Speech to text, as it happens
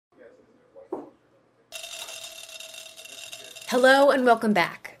Hello and welcome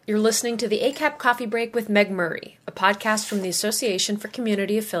back. You're listening to the ACAP Coffee Break with Meg Murray, a podcast from the Association for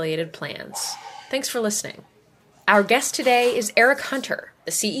Community Affiliated Plans. Thanks for listening. Our guest today is Eric Hunter,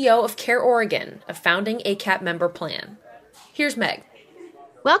 the CEO of Care Oregon, a founding ACAP member plan. Here's Meg.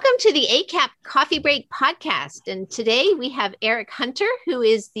 Welcome to the ACAP Coffee Break podcast. And today we have Eric Hunter, who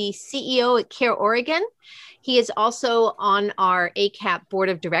is the CEO at Care Oregon. He is also on our ACAP board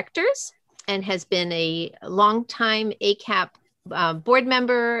of directors and has been a longtime ACAP board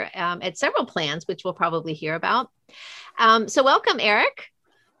member at several plans, which we'll probably hear about. So welcome, Eric.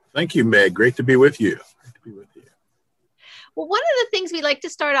 Thank you, Meg. Great to be with you. Well, one of the things we like to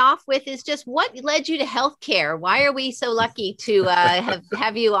start off with is just what led you to healthcare? Why are we so lucky to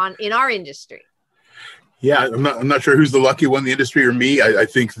have you on in our industry? Yeah, I'm not sure who's the lucky one, the industry or me. I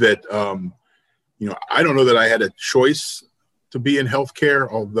think that, I don't know that I had a choice to be in healthcare,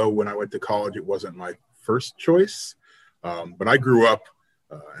 although when I went to college, it wasn't my first choice. But I grew up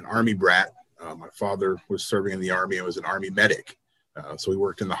an Army brat. My father was serving in the Army and was an Army medic. So he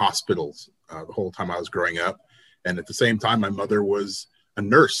worked in the hospitals the whole time I was growing up. And at the same time, my mother was a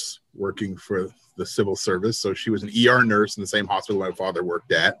nurse working for the civil service. So she was an ER nurse in the same hospital my father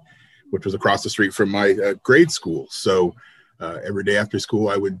worked at, which was across the street from my grade school. So every day after school,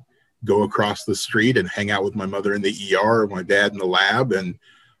 I would go across the street and hang out with my mother in the ER, my dad in the lab. And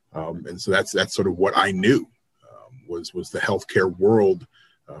so that's sort of what I knew was the healthcare world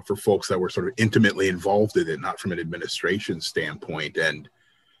for folks that were sort of intimately involved in it, not from an administration standpoint. And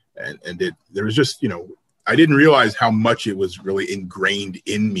there was just, I didn't realize how much it was really ingrained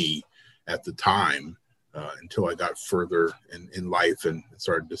in me at the time until I got further in life and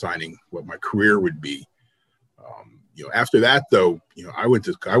started designing what my career would be. After that, though, I went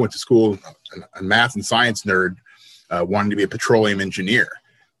to school, a math and science nerd, wanting to be a petroleum engineer.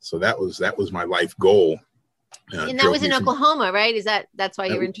 So that was my life goal. And that was in Oklahoma, right? That's why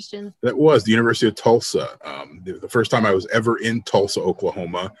you were interested in? That was the University of Tulsa. The first time I was ever in Tulsa,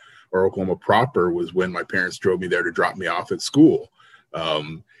 Oklahoma, or Oklahoma proper, was when my parents drove me there to drop me off at school.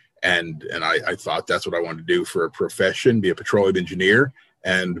 And I thought that's what I wanted to do for a profession, be a petroleum engineer.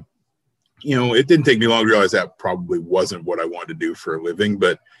 And, it didn't take me long to realize that probably wasn't what I wanted to do for a living,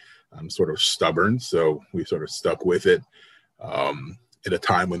 but I'm sort of stubborn. So we sort of stuck with it at a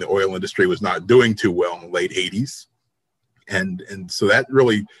time when the oil industry was not doing too well in the late 80s. And so that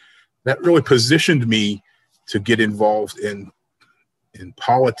really positioned me to get involved in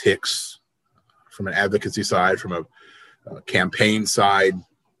politics from an advocacy side, from a campaign side,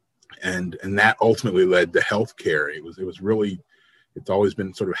 and that ultimately led to healthcare. It's always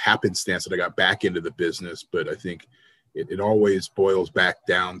been sort of happenstance that I got back into the business, but I think it always boils back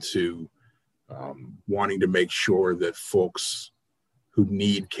down to wanting to make sure that folks who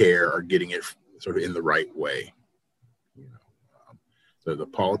need care are getting it sort of in the right way. So the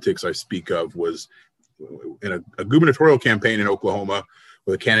politics I speak of was in a gubernatorial campaign in Oklahoma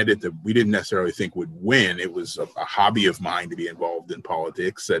with a candidate that we didn't necessarily think would win. It was a hobby of mine to be involved in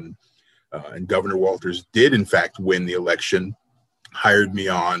politics, and Governor Walters did in fact win the election, hired me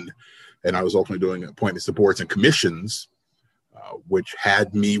on, and I was ultimately doing appointments to boards and commissions, which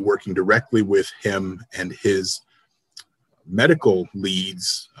had me working directly with him and his medical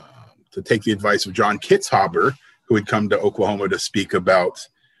leads to take the advice of John Kitzhaber, who had come to Oklahoma to speak about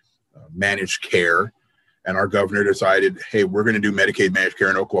managed care. And our governor decided, hey, we're going to do Medicaid managed care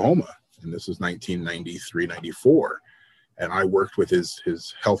in Oklahoma. And this was 1993, 94. And I worked with his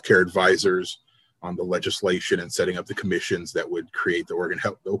healthcare advisors on the legislation and setting up the commissions that would create the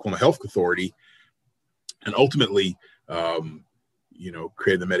Oklahoma Health Authority, and ultimately,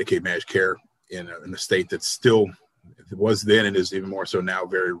 created the Medicaid managed care in a state that's still, it was then and is even more so now,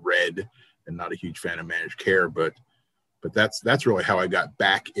 very red, and not a huge fan of managed care. But that's really how I got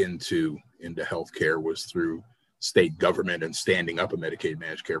back into healthcare, was through state government and standing up a Medicaid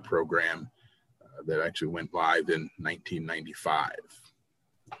managed care program that actually went live in 1995.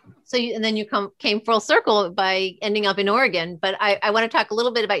 So then you came full circle by ending up in Oregon. But I want to talk a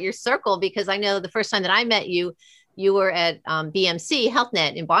little bit about your circle, because I know the first time that I met you, you were at BMC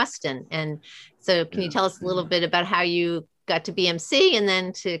HealthNet in Boston. And so can you tell us a little bit about how you got to BMC and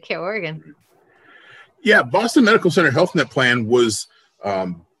then to Care Oregon? Yeah, Boston Medical Center HealthNet plan was a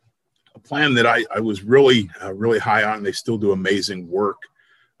plan that I was really high on. They still do amazing work.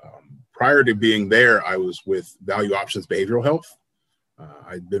 Prior to being there, I was with Value Options Behavioral Health.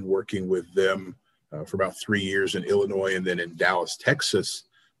 I'd been working with them for about 3 years in Illinois and then in Dallas, Texas,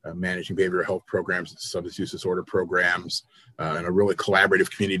 managing behavioral health programs, substance use disorder programs, in a really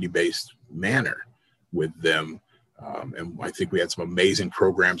collaborative, community-based manner with them. And I think we had some amazing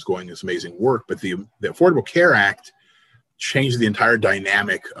programs going, this amazing work. But the Affordable Care Act changed the entire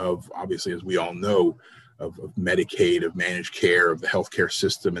dynamic of, obviously, as we all know, of Medicaid, of managed care, of the healthcare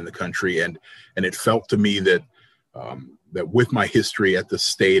system in the country. And it felt to me that that with my history at the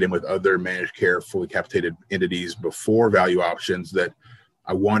state and with other managed care, fully capitated entities before Value Options, that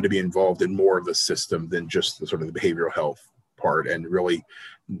I wanted to be involved in more of the system than just the sort of the behavioral health part, and really,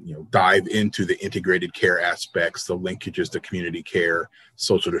 dive into the integrated care aspects, the linkages to community care,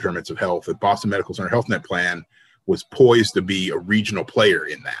 social determinants of health. The Boston Medical Center Health Net Plan was poised to be a regional player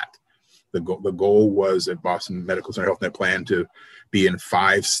in that. The goal was at Boston Medical Center Health Net Plan to be in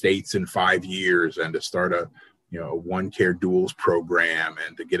 5 states in 5 years, and to start a one care duals program,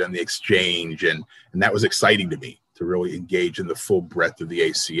 and to get on the exchange. And that was exciting to me, to really engage in the full breadth of the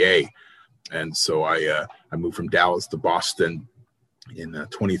ACA. And so I moved from Dallas to Boston in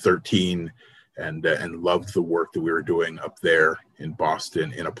 2013, and loved the work that we were doing up there in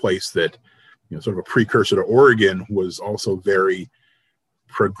Boston, in a place that, sort of a precursor to Oregon, was also very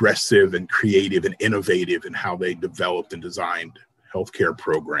progressive and creative and innovative in how they developed and designed healthcare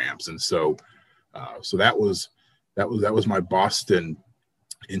programs. And so that was my Boston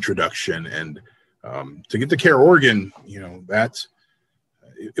introduction. And to get to Care Oregon,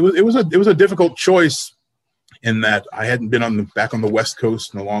 it was a difficult choice, in that I hadn't been back on the West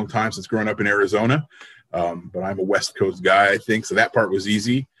Coast in a long time, since growing up in Arizona. But I'm a West Coast guy, I think, so that part was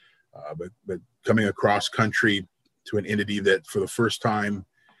easy. But coming across country to an entity that for the first time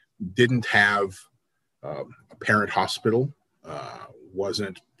didn't have a parent hospital,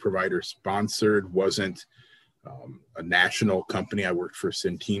 wasn't provider sponsored, wasn't a national company. I worked for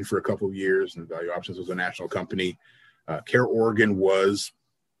Centene for a couple of years, and Value Options was a national company. Care Oregon was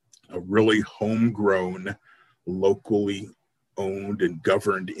a really homegrown, locally owned and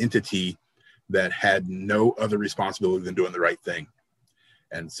governed entity that had no other responsibility than doing the right thing.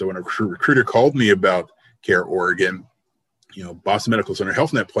 And so when a recruiter called me about Care Oregon, Boston Medical Center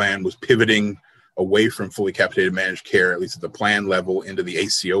Health Net Plan was pivoting away from fully capitated managed care, at least at the plan level, into the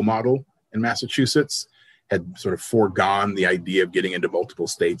ACO model in Massachusetts, had sort of foregone the idea of getting into multiple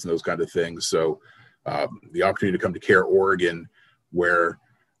states and those kind of things. So the opportunity to come to Care Oregon, where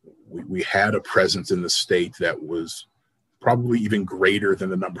we had a presence in the state that was probably even greater than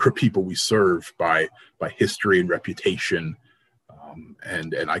the number of people we served by history and reputation.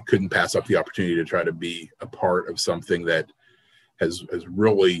 And I couldn't pass up the opportunity to try to be a part of something that has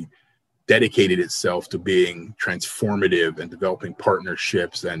really dedicated itself to being transformative and developing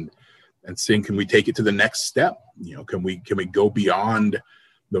partnerships and seeing, can we take it to the next step? Can we go beyond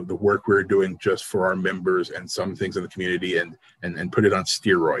the work we're doing just for our members and some things in the community, and put it on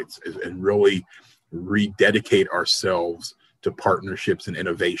steroids, and really rededicate ourselves to partnerships and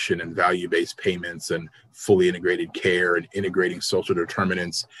innovation and value-based payments and fully integrated care, and integrating social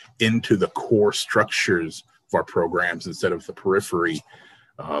determinants into the core structures of our programs instead of the periphery.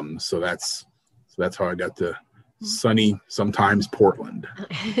 So that's how I got to sunny, sometimes Portland.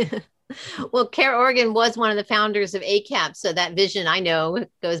 Well, Care Oregon was one of the founders of ACAP. So that vision, I know,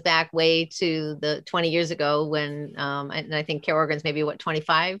 goes back way to the 20 years ago when, and I think Care Oregon's maybe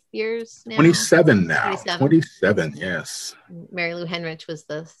 25 years now? 27 now. 27, yes. Mary Lou Henrich was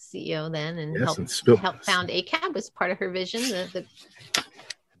the CEO then, and yes, helped found ACAP, was part of her vision.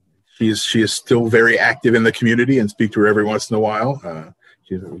 She is still very active in the community, and speak to her every once in a while.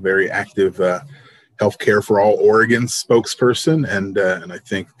 She's a very active Healthcare for All Oregon spokesperson, and I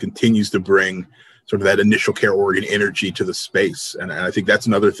think continues to bring sort of that initial Care Oregon energy to the space. And I think that's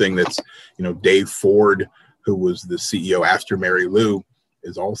another thing that's, Dave Ford, who was the CEO after Mary Lou,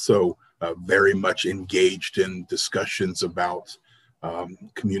 is also very much engaged in discussions about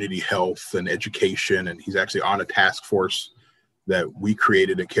community health and education. And he's actually on a task force that we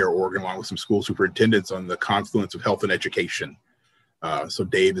created at Care Oregon, along with some school superintendents, on the confluence of health and education. So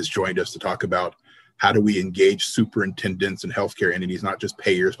Dave has joined us to talk about how do we engage superintendents and healthcare entities, not just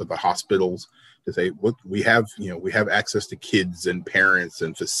payers, but the hospitals, to say, look, we have access to kids and parents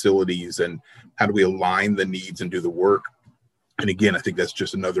and facilities, and how do we align the needs and do the work? And again, I think that's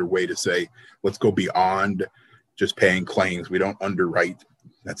just another way to say, let's go beyond just paying claims. We don't underwrite.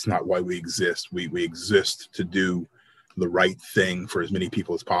 That's not why we exist. We exist to do the right thing for as many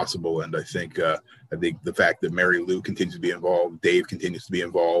people as possible. And I think the fact that Mary Lou continues to be involved, Dave continues to be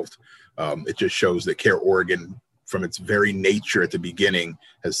involved, it just shows that Care Oregon, from its very nature at the beginning,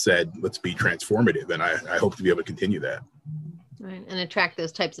 has said, let's be transformative. And I hope to be able to continue that. Right. And attract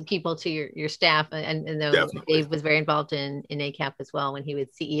those types of people to your staff. And though Definitely. Dave was very involved in ACAP as well when he was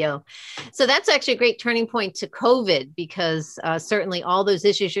CEO. So that's actually a great turning point to COVID, because certainly all those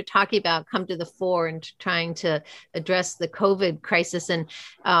issues you're talking about come to the fore and trying to address the COVID crisis. And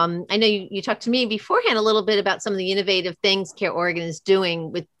I know you talked to me beforehand a little bit about some of the innovative things Care Oregon is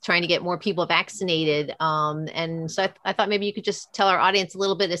doing with trying to get more people vaccinated. And so I thought maybe you could just tell our audience a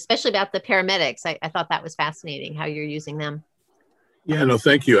little bit, especially about the paramedics. I thought that was fascinating how you're using them. Yeah, no,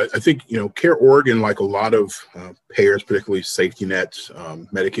 thank you. I think, Care Oregon, like a lot of payers, particularly safety nets,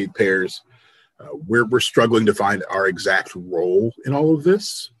 Medicaid payers, we're struggling to find our exact role in all of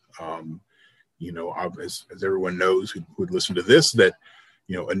this. As everyone knows who would listen to this, that,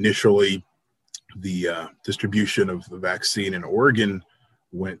 initially the distribution of the vaccine in Oregon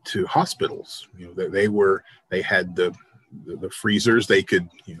went to hospitals. They had the freezers, they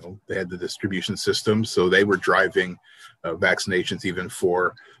had the distribution system, so they were driving vaccinations even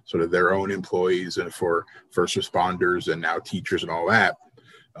for sort of their own employees and for first responders and now teachers and all that.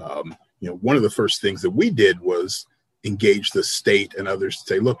 One of the first things that we did was engage the state and others to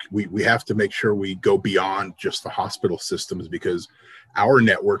say, look, we have to make sure we go beyond just the hospital systems, because our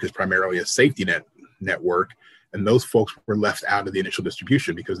network is primarily a safety net network. And those folks were left out of the initial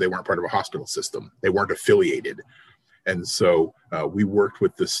distribution because they weren't part of a hospital system. They weren't affiliated. And so we worked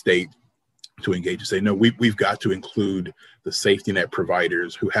with the state to engage and say, no, we've got to include the safety net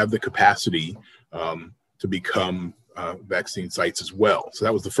providers who have the capacity to become vaccine sites as well. So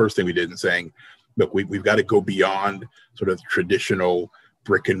that was the first thing we did in saying, look, we've got to go beyond sort of the traditional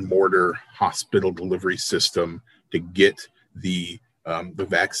brick and mortar hospital delivery system to get the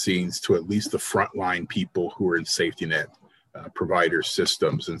vaccines to at least the frontline people who are in safety net provider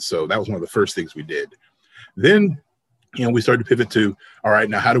systems. And so that was one of the first things we did. Then we started to pivot to, all right,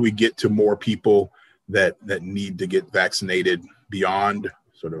 now how do we get to more people that need to get vaccinated beyond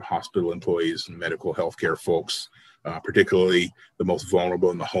sort of hospital employees and medical healthcare folks, particularly the most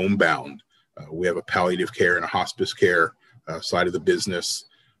vulnerable and the homebound. We have a palliative care and a hospice care side of the business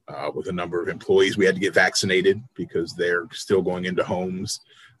with a number of employees. We had to get vaccinated because they're still going into homes.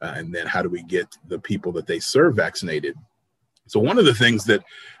 And then how do we get the people that they serve vaccinated? So one of the things that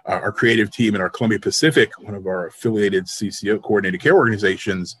our creative team in our Columbia Pacific, one of our affiliated CCO coordinated care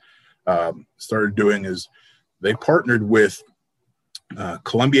organizations, started doing is they partnered with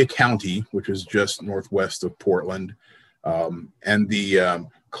Columbia County, which is just northwest of Portland, and the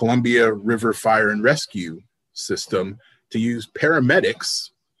Columbia River Fire and Rescue System to use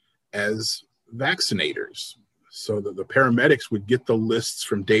paramedics as vaccinators, so that the paramedics would get the lists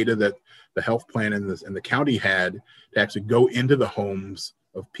from data that the health plan and the county had to actually go into the homes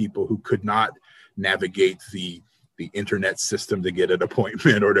of people who could not navigate the internet system to get an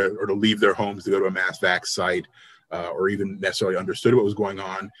appointment or to leave their homes to go to a mass vac site, or even necessarily understood what was going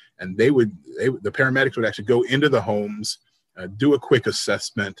on. And the paramedics would actually go into the homes, do a quick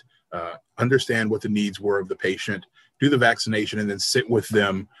assessment, understand what the needs were of the patient, do the vaccination, and then sit with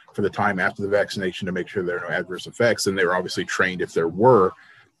them for the time after the vaccination to make sure there are no adverse effects. And they were obviously trained if there were.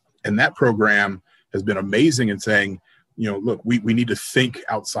 And that program has been amazing in saying, look, we need to think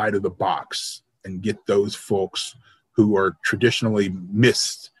outside of the box and get those folks who are traditionally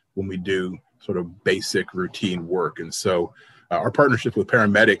missed when we do sort of basic routine work. And so our partnership with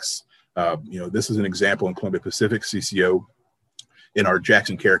paramedics, this is an example in Columbia Pacific CCO. In our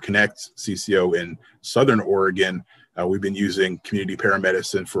Jackson Care Connect CCO in Southern Oregon, we've been using community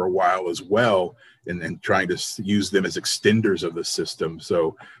paramedicine for a while as well, and trying to use them as extenders of the system.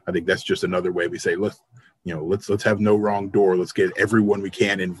 So I think that's just another way we say, let's have no wrong door. Let's get everyone we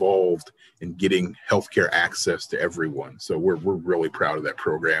can involved in getting healthcare access to everyone. So we're really proud of that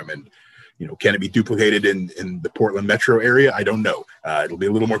program. And can it be duplicated in the Portland metro area? I don't know. It'll be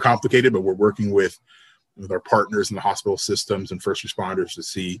a little more complicated, but we're working with our partners in the hospital systems and first responders to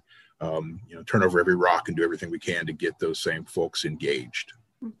see, turn over every rock and do everything we can to get those same folks engaged.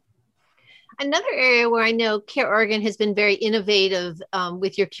 Another area where I know Care Oregon has been very innovative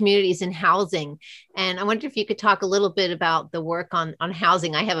with your communities in housing. And I wonder if you could talk a little bit about the work on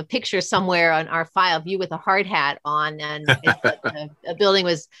housing. I have a picture somewhere on our file of you with a hard hat on, and a building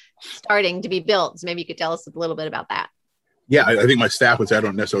was starting to be built. So maybe you could tell us a little bit about that. Yeah, I think my staff would say I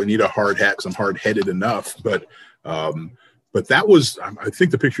don't necessarily need a hard hat because I'm hard-headed enough. But that was, I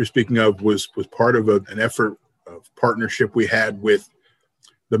think the picture you're speaking of was part of an effort of partnership we had with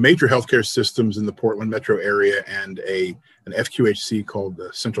the major healthcare systems in the Portland metro area and an FQHC called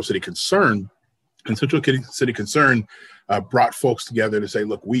the Central City Concern. And Central City Concern brought folks together to say,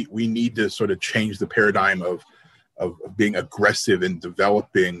 look, we need to sort of change the paradigm of being aggressive in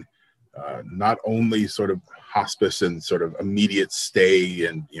developing not only sort of hospice and sort of immediate stay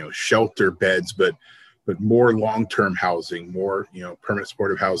and, shelter beds, but more long-term housing, more, permanent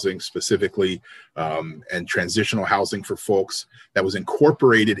supportive housing specifically, and transitional housing for folks that was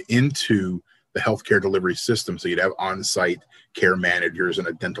incorporated into the healthcare delivery system. So you'd have on-site care managers and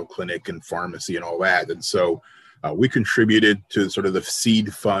a dental clinic and pharmacy and all that. And so we contributed to sort of the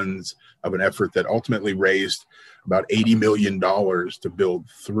seed funds of an effort that ultimately raised about $80 million to build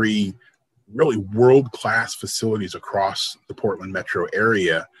 3 really world-class facilities across the Portland metro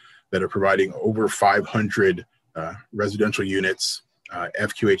area that are providing over 500 residential units,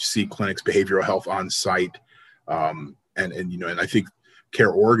 FQHC clinics, behavioral health on site. And I think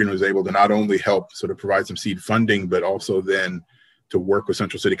Care Oregon was able to not only help sort of provide some seed funding, but also then to work with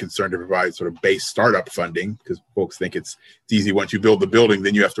Central City Concern to provide sort of base startup funding, because folks think it's easy once you build the building,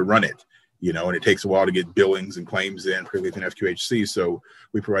 then you have to run it, and it takes a while to get billings and claims in, particularly with an FQHC. So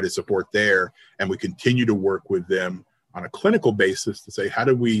we provided support there, and we continue to work with them on a clinical basis to say, how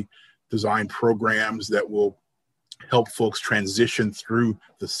do we design programs that will help folks transition through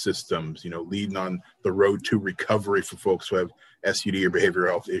the systems, leading on the road to recovery for folks who have SUD or behavioral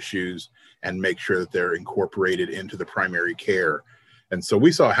health issues, and make sure that they're incorporated into the primary care. And so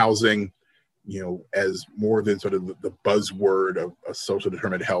we saw housing, as more than sort of the buzzword of a social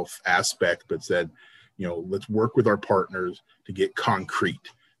determined health aspect, but said, let's work with our partners to get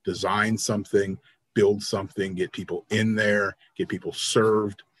concrete, design something, build something, get people in there, get people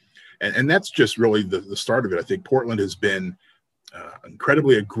served. And that's just really the start of it. I think Portland has been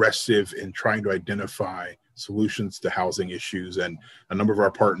incredibly aggressive in trying to identify solutions to housing issues. And a number of our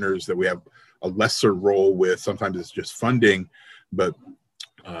partners that we have a lesser role with, sometimes it's just funding, but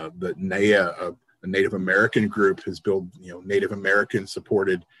the NAIA, a Native American group, has built, Native American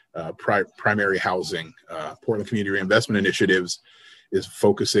supported primary housing. Portland Community Reinvestment Initiatives is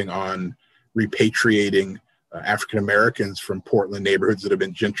focusing on repatriating African Americans from Portland neighborhoods that have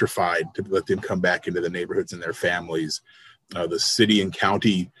been gentrified to let them come back into the neighborhoods and their families. The city and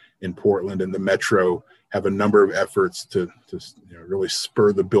county in Portland and the metro have a number of efforts to really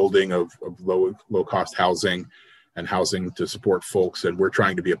spur the building of low cost housing and housing to support folks. And we're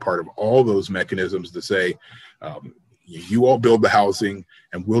trying to be a part of all those mechanisms to say, you all build the housing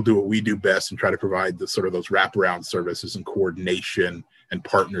and we'll do what we do best and try to provide the sort of those wraparound services and coordination and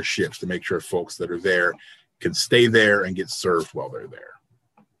partnerships to make sure folks that are there can stay there and get served while they're there.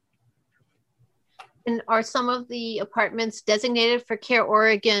 And are some of the apartments designated for Care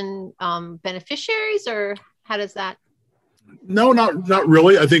Oregon beneficiaries, or how does that? No, not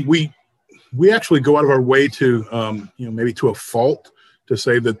really. I think we actually go out of our way to, maybe to a fault, to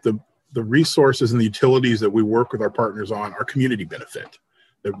say that the resources and the utilities that we work with our partners on are community benefit.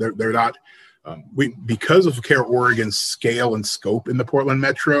 They're not, because of Care Oregon's scale and scope in the Portland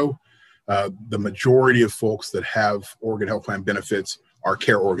metro, the majority of folks that have Oregon Health Plan benefits are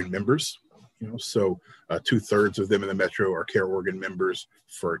Care Oregon members. So 2/3 of them in the metro are Care Oregon members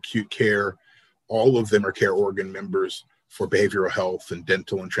for acute care. All of them are Care Oregon members for behavioral health and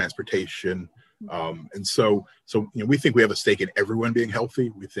dental and transportation. And so we think we have a stake in everyone being healthy.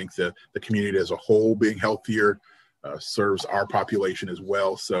 We think the community as a whole being healthier serves our population as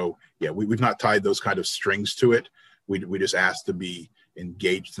well. So yeah, we've not tied those kind of strings to it. We just ask to be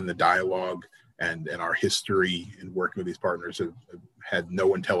engaged in the dialogue, and our history in working with these partners have had no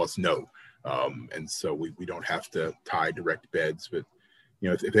one tell us no. And so we don't have to tie direct beds, but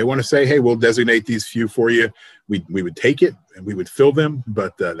if they want to say, hey, we'll designate these few for you, we would take it and we would fill them,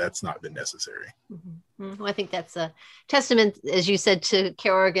 but that's not been necessary. Mm-hmm. Well, I think that's a testament, as you said, to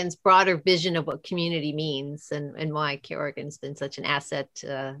Care Oregon's broader vision of what community means and why Care Oregon's been such an asset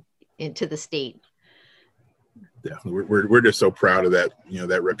into the state. Definitely. We're just so proud of that,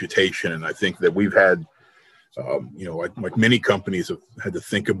 that reputation. And I think that we've had, like many companies have had to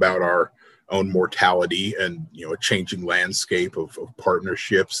think about our own mortality and, a changing landscape of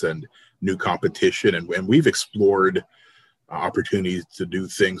partnerships and new competition. And we've explored opportunities to do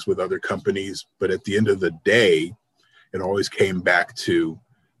things with other companies. But at the end of the day, it always came back to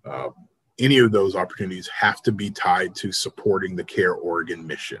any of those opportunities have to be tied to supporting the Care Oregon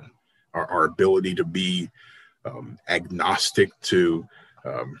mission, our ability to be agnostic to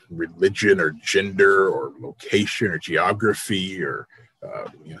religion or gender or location or geography or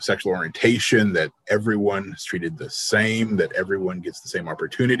sexual orientation, that everyone is treated the same, that everyone gets the same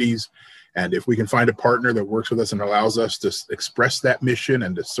opportunities. And if we can find a partner that works with us and allows us to express that mission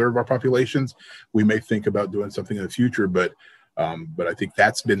and to serve our populations, we may think about doing something in the future. But I think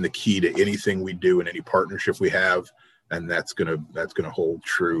that's been the key to anything we do and any partnership we have, and that's gonna hold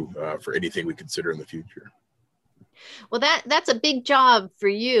true for anything we consider in the future. Well, that's a big job for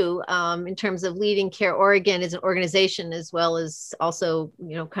you in terms of leading Care Oregon as an organization, as well as also,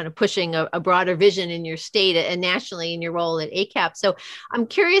 kind of pushing a broader vision in your state and nationally in your role at ACAP. So I'm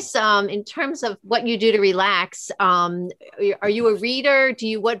curious in terms of what you do to relax. Are you a reader?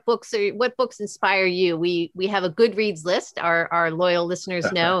 What books inspire you? We have a Goodreads list, our loyal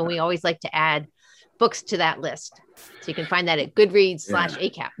listeners know, and we always like to add books to that list. So you can find that at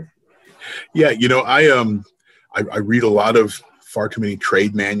Goodreads/ACAP. Yeah, I read a lot of far too many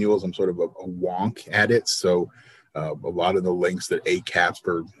trade manuals. I'm sort of a wonk at it. So a lot of the links that ACAP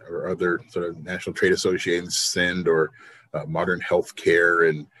or other sort of national trade associations send, or Modern Healthcare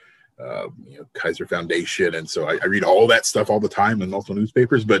and Kaiser Foundation. And so I read all that stuff all the time in multiple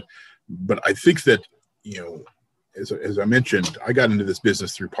newspapers. But I think that, as I mentioned, I got into this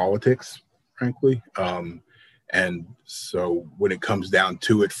business through politics, frankly. And so when it comes down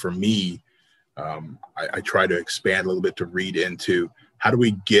to it, for me, I try to expand a little bit to read into how do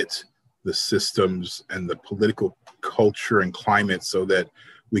we get the systems and the political culture and climate so that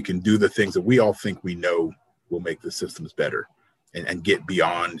we can do the things that we all think we know will make the systems better, and get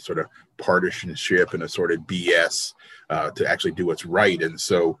beyond sort of partisanship and a sort of BS to actually do what's right. And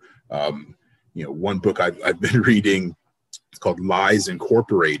so, one book I've been reading, it's called Lies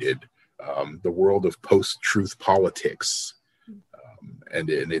Incorporated, The World of Post-Truth Politics. And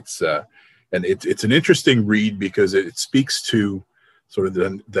it's an interesting read because it speaks to sort of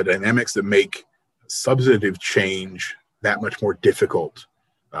the dynamics that make substantive change that much more difficult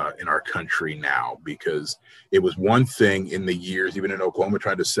in our country now, because it was one thing in the years, even in Oklahoma,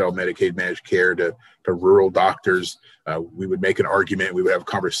 trying to sell Medicaid managed care to rural doctors. We would make an argument, we would have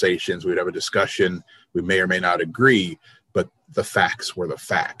conversations, we would have a discussion, we may or may not agree, but the facts were the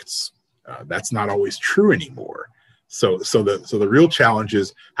facts. That's not always true anymore. So the real challenge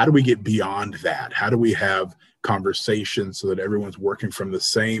is, how do we get beyond that? How do we have conversations so that everyone's working from the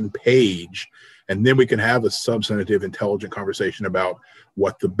same page, and then we can have a substantive, intelligent conversation about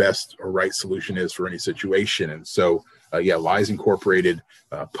what the best or right solution is for any situation. And so, Lies Incorporated,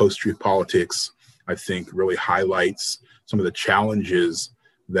 Post-Truth Politics, I think really highlights some of the challenges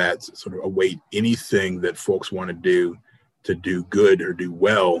that sort of await anything that folks want to do good or do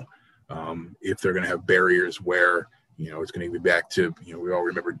well, if they're going to have barriers where, it's going to be back to, we all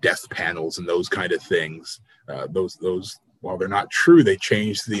remember death panels and those kind of things. Those, while they're not true, they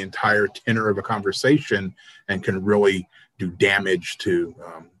change the entire tenor of a conversation and can really do damage to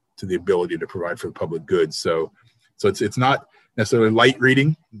the ability to provide for the public good. So it's not necessarily light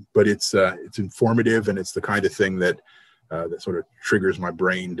reading, but it's informative, and it's the kind of thing that sort of triggers my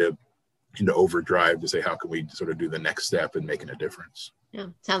brain into overdrive to say, how can we sort of do the next step in making a difference? Yeah,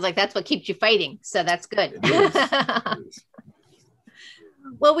 sounds like that's what keeps you fighting. So that's good. It is.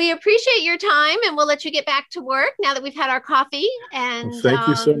 Well, we appreciate your time, and we'll let you get back to work now that we've had our coffee. And thank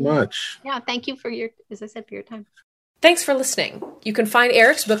you so much. Yeah, thank you for your time. Thanks for listening. You can find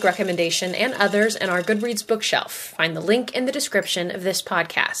Eric's book recommendation and others in our Goodreads bookshelf. Find the link in the description of this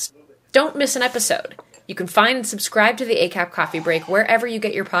podcast. Don't miss an episode. You can find and subscribe to the ACAP Coffee Break wherever you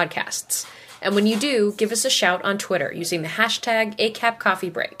get your podcasts. And when you do, give us a shout on Twitter using the hashtag ACAP Coffee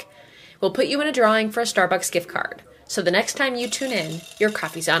Break. We'll put you in a drawing for a Starbucks gift card. So the next time you tune in, your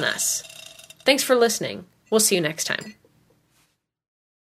coffee's on us. Thanks for listening. We'll see you next time.